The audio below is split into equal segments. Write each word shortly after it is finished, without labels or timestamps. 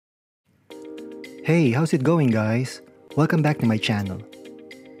Hey, how's it going, guys? Welcome back to my channel.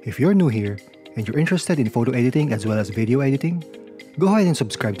 If you're new here and you're interested in photo editing as well as video editing, go ahead and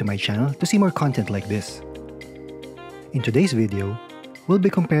subscribe to my channel to see more content like this. In today's video, we'll be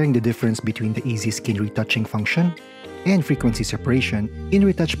comparing the difference between the easy skin retouching function and frequency separation in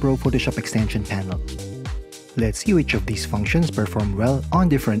Retouch Pro Photoshop extension panel. Let's see which of these functions perform well on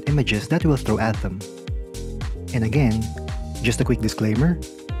different images that we'll throw at them. And again, just a quick disclaimer,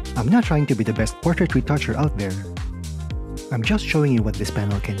 I'm not trying to be the best portrait retoucher out there. I'm just showing you what this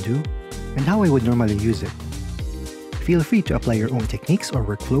panel can do and how I would normally use it. Feel free to apply your own techniques or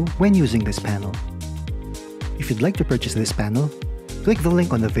workflow when using this panel. If you'd like to purchase this panel, click the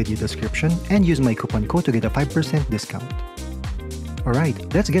link on the video description and use my coupon code to get a 5% discount.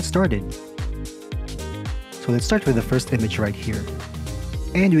 Alright, let's get started. So let's start with the first image right here.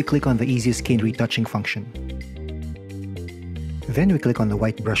 And we click on the easy skin retouching function. Then we click on the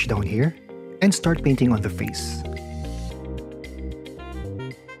white brush down here and start painting on the face.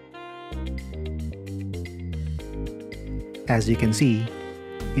 As you can see,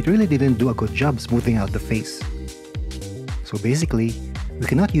 it really didn't do a good job smoothing out the face. So basically, we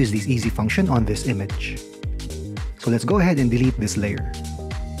cannot use this easy function on this image. So let's go ahead and delete this layer.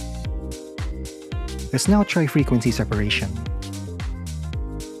 Let's now try frequency separation.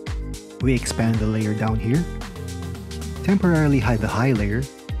 We expand the layer down here, temporarily hide the high layer,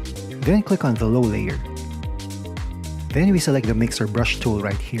 then click on the low layer. Then we select the mixer brush tool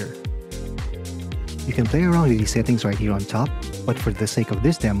right here. You can play around with these settings right here on top, but for the sake of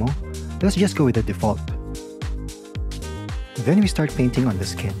this demo, let's just go with the default. Then we start painting on the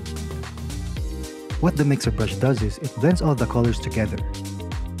skin. What the mixer brush does is it blends all the colors together.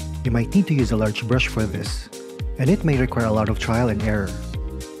 You might need to use a large brush for this, and it may require a lot of trial and error.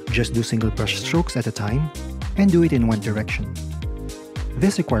 Just do single brush strokes at a time, and do it in one direction.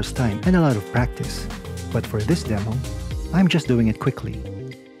 This requires time and a lot of practice, but for this demo, I'm just doing it quickly.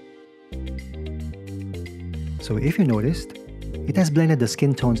 So if you noticed, it has blended the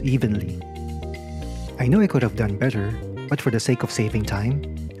skin tones evenly. I know I could have done better, but for the sake of saving time,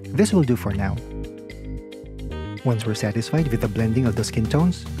 this will do for now. Once we're satisfied with the blending of the skin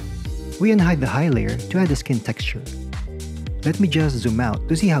tones, we unhide the high layer to add the skin texture. Let me just zoom out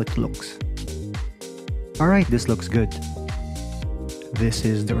to see how it looks. Alright, this looks good. This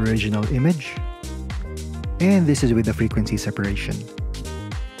is the original image, and this is with the frequency separation.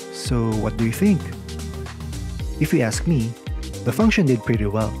 So what do you think? If you ask me, the function did pretty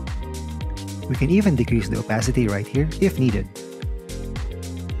well. We can even decrease the opacity right here if needed.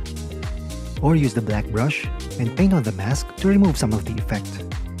 Or use the black brush and paint on the mask to remove some of the effect.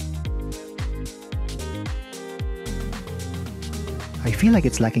 I feel like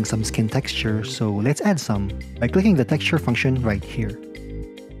it's lacking some skin texture, so let's add some by clicking the texture function right here.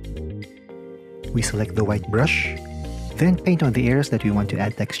 We select the white brush, then paint on the areas that we want to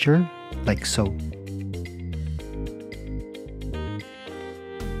add texture, like so.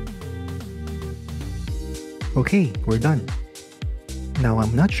 Okay, we're done. Now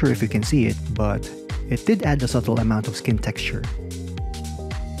I'm not sure if you can see it, but it did add a subtle amount of skin texture.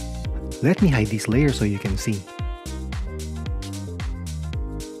 Let me hide these layers so you can see.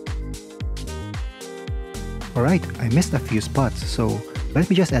 Alright, I missed a few spots, so let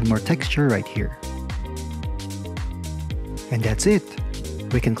me just add more texture right here. And that's it!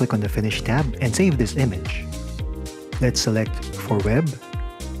 We can click on the Finish tab and save this image. Let's select for web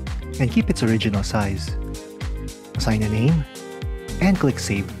and keep its original size. Assign a name and click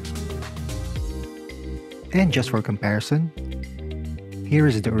Save. And just for comparison, here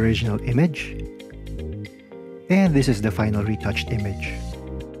is the original image, and this is the final retouched image.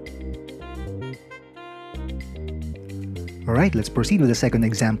 Alright, let's proceed with the second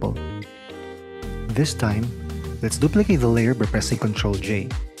example. This time, let's duplicate the layer by pressing Ctrl J.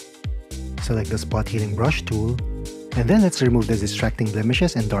 Select the spot healing brush tool, and then let's remove the distracting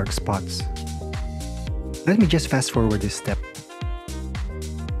blemishes and dark spots. Let me just fast forward this step.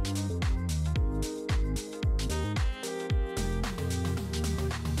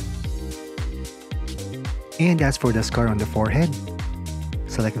 And as for the scar on the forehead,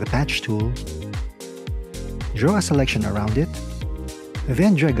 select the patch tool, draw a selection around it,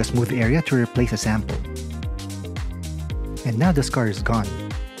 then drag a smooth area to replace a sample. And now the scar is gone.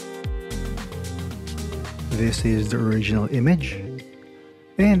 This is the original image,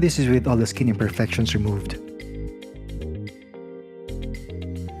 and this is with all the skin imperfections removed.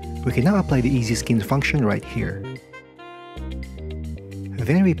 We can now apply the easy skin function right here.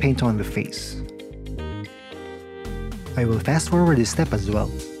 Then we paint on the face. I will fast forward this step as well.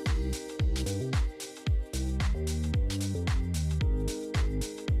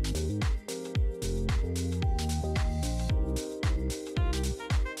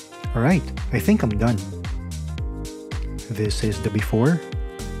 Alright, I think I'm done. This is the before.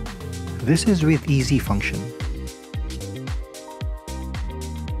 This is with easy function.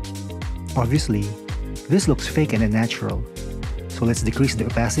 Obviously, this looks fake and unnatural, so let's decrease the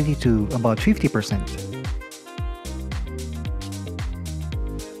opacity to about 50%.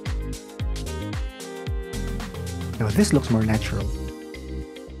 Now this looks more natural.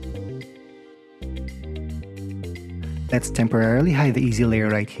 Let's temporarily hide the easy layer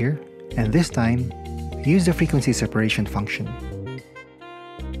right here, and this time, use the frequency separation function.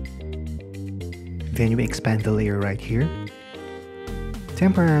 Then we expand the layer right here,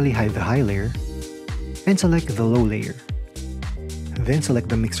 temporarily hide the high layer, and select the low layer. Then select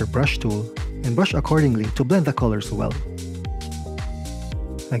the mixer brush tool and brush accordingly to blend the colors well.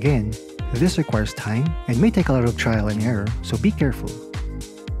 Again, this requires time and may take a lot of trial and error, so be careful.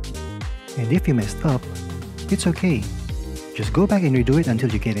 And if you messed up, it's okay. Just go back and redo it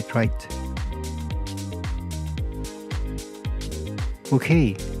until you get it right.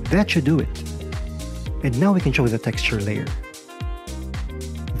 Okay, that should do it. And now we can show the texture layer.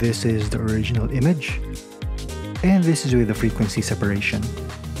 This is the original image, and this is with the frequency separation.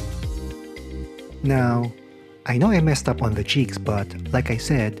 Now, I know I messed up on the cheeks, but like I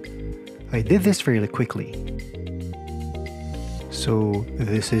said, I did this fairly quickly. So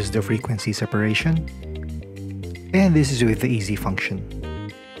this is the frequency separation, and this is with the easy function.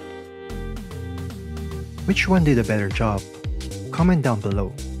 Which one did a better job? Comment down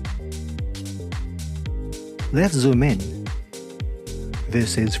below. Let's zoom in.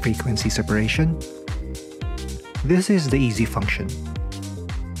 This is frequency separation. This is the easy function.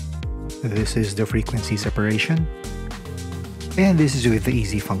 This is the frequency separation. And this is with the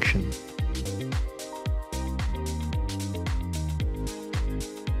easy function.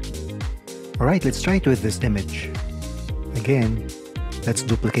 Alright, let's try it with this image. Again, let's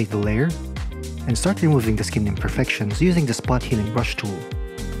duplicate the layer and start removing the skin imperfections using the spot healing brush tool.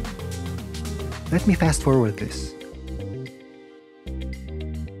 Let me fast forward this.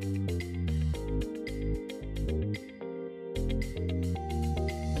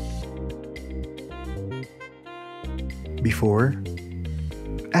 Before,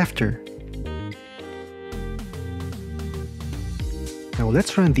 after. Now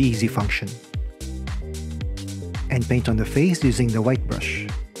let's run the easy function and paint on the face using the white brush.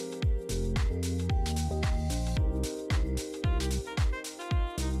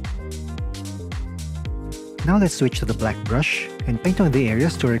 Now let's switch to the black brush and paint on the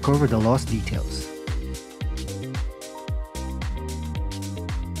areas to recover the lost details.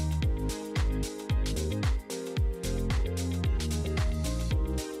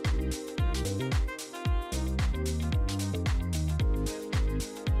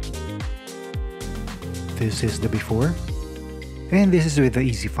 This is the before, and this is with the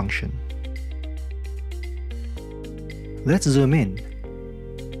easy function. Let's zoom in.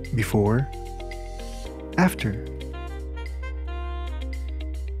 Before, after.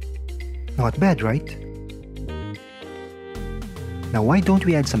 Not bad, right? Now why don't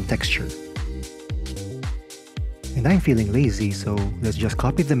we add some texture? And I'm feeling lazy, so let's just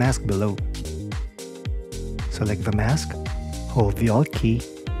copy the mask below. Select the mask, hold the Alt key,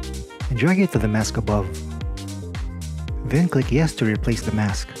 and drag it to the mask above. Then click yes to replace the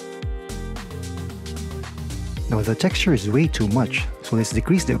mask. Now the texture is way too much, so let's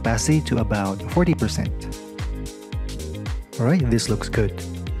decrease the opacity to about 40%. Alright, this looks good.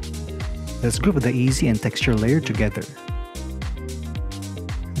 Let's group the easy and texture layer together.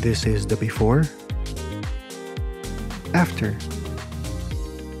 This is the before, after.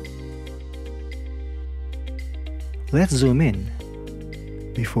 Let's zoom in.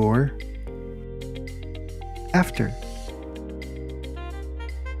 Before, after.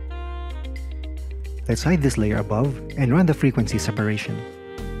 Let's hide this layer above and run the frequency separation.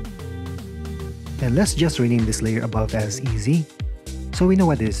 And let's just rename this layer above as easy, so we know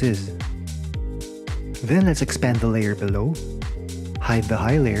what this is. Then let's expand the layer below, hide the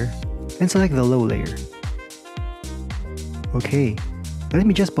high layer, and select the low layer. Okay, let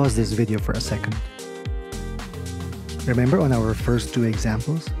me just pause this video for a second. Remember on our first two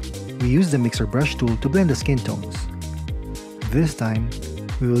examples, we used the mixer brush tool to blend the skin tones. This time,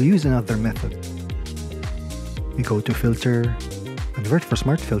 we will use another method. We go to Filter, Convert for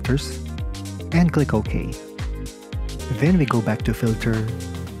Smart Filters, and click OK. Then we go back to Filter,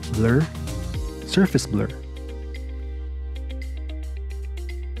 Blur, Surface Blur.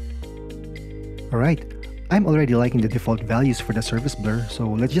 Alright, I'm already liking the default values for the surface blur, so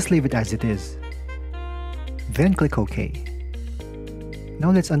let's just leave it as it is. Then click OK.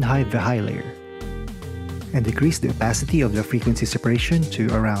 Now let's unhide the high layer. and decrease the opacity of the frequency separation to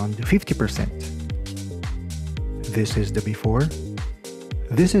around 50%. This is the before.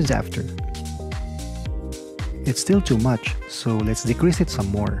 This is after. It's still too much, so let's decrease it some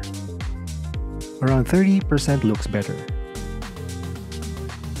more. Around 30% looks better.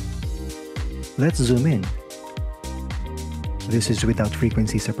 Let's zoom in. This is without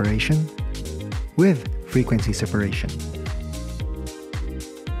frequency separation, with frequency separation.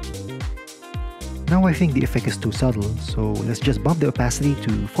 Now I think the effect is too subtle, so let's just bump the opacity to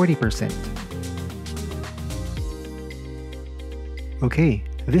 40%. Okay,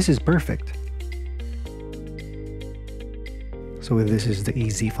 this is perfect. So this is the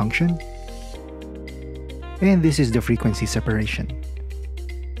easy function, and this is the frequency separation.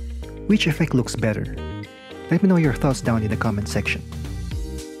 Which effect looks better? Let me know your thoughts down in the comment section.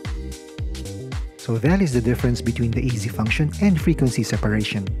 So that is the difference between the easy function and frequency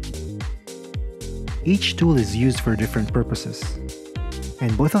separation. Each tool is used for different purposes,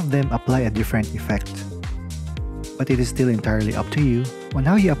 and both of them apply a different effect. But it is still entirely up to you on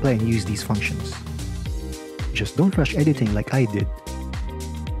how you apply and use these functions. Just don't rush editing like I did.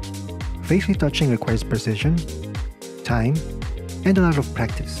 Face retouching requires precision, time, and a lot of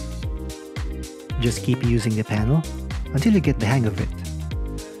practice. Just keep using the panel until you get the hang of it.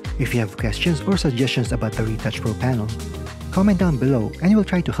 If you have questions or suggestions about the Retouch Pro panel, comment down below and we'll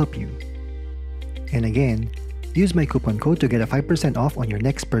try to help you. And again, use my coupon code to get a 5% off on your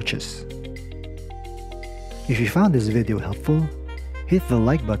next purchase. If you found this video helpful, hit the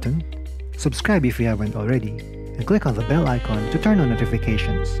like button, subscribe if you haven't already, and click on the bell icon to turn on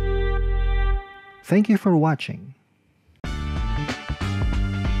notifications. Thank you for watching.